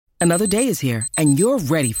Another day is here, and you're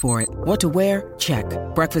ready for it. What to wear? Check.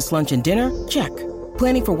 Breakfast, lunch, and dinner? Check.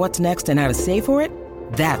 Planning for what's next and how to save for it?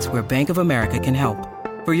 That's where Bank of America can help.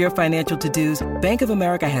 For your financial to-dos, Bank of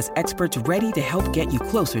America has experts ready to help get you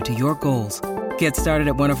closer to your goals. Get started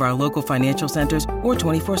at one of our local financial centers or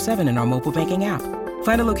 24/7 in our mobile banking app.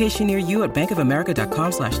 Find a location near you at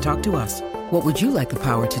bankofamerica.com/talktous. What would you like the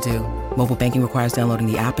power to do? Mobile banking requires downloading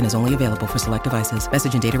the app and is only available for select devices.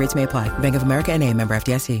 Message and data rates may apply. Bank of America N.A., member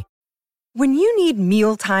FDIC. When you need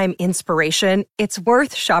mealtime inspiration, it's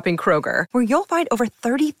worth shopping Kroger, where you'll find over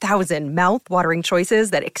 30,000 mouth-watering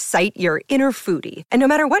choices that excite your inner foodie. And no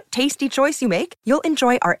matter what tasty choice you make, you'll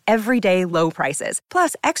enjoy our everyday low prices,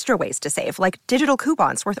 plus extra ways to save, like digital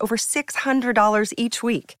coupons worth over $600 each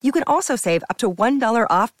week. You can also save up to $1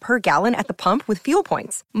 off per gallon at the pump with fuel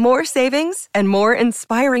points. More savings and more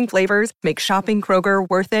inspiring flavors make shopping Kroger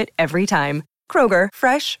worth it every time. Kroger,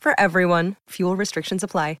 fresh for everyone. Fuel restrictions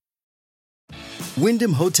apply.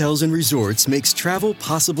 Wyndham Hotels and Resorts makes travel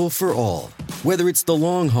possible for all. Whether it's the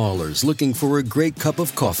long haulers looking for a great cup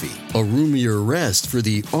of coffee, a roomier rest for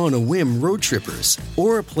the on-a-whim road trippers,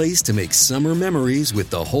 or a place to make summer memories with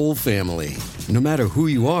the whole family. No matter who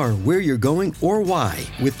you are, where you're going, or why,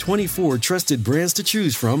 with 24 trusted brands to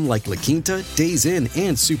choose from like La Quinta, Days Inn,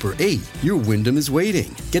 and Super 8, your Wyndham is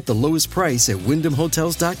waiting. Get the lowest price at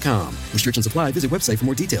WyndhamHotels.com. Restrictions apply. Visit website for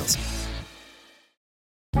more details.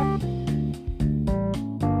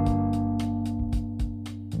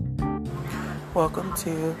 Welcome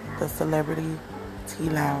to the Celebrity Tea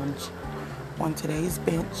Lounge. On today's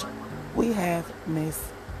bench, we have Miss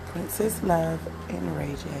Princess Love and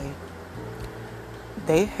Ray J.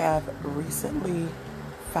 They have recently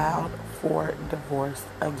filed for divorce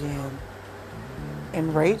again.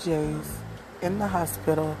 And Ray J's in the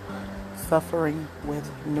hospital suffering with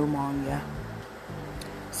pneumonia.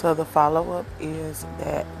 So the follow-up is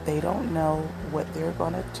that they don't know what they're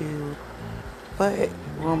going to do, but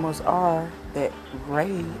rumors are that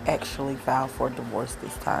Ray actually filed for divorce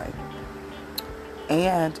this time.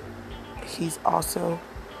 And he's also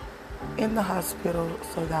in the hospital.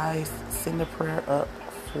 So guys, send a prayer up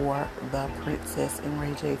for the Princess and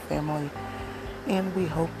Ray J family. And we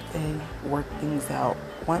hope they work things out.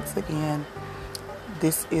 Once again,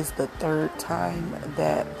 this is the third time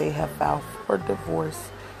that they have filed for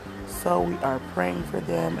divorce. So we are praying for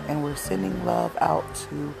them and we're sending love out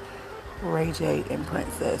to Ray J and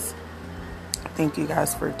Princess. Thank you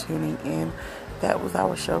guys for tuning in. That was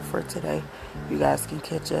our show for today. You guys can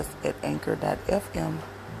catch us at anchor.fm.com.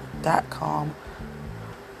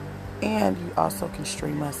 And you also can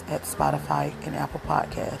stream us at Spotify and Apple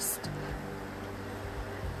Podcasts.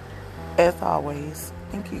 As always,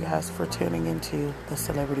 thank you guys for tuning into the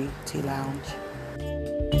Celebrity Tea Lounge.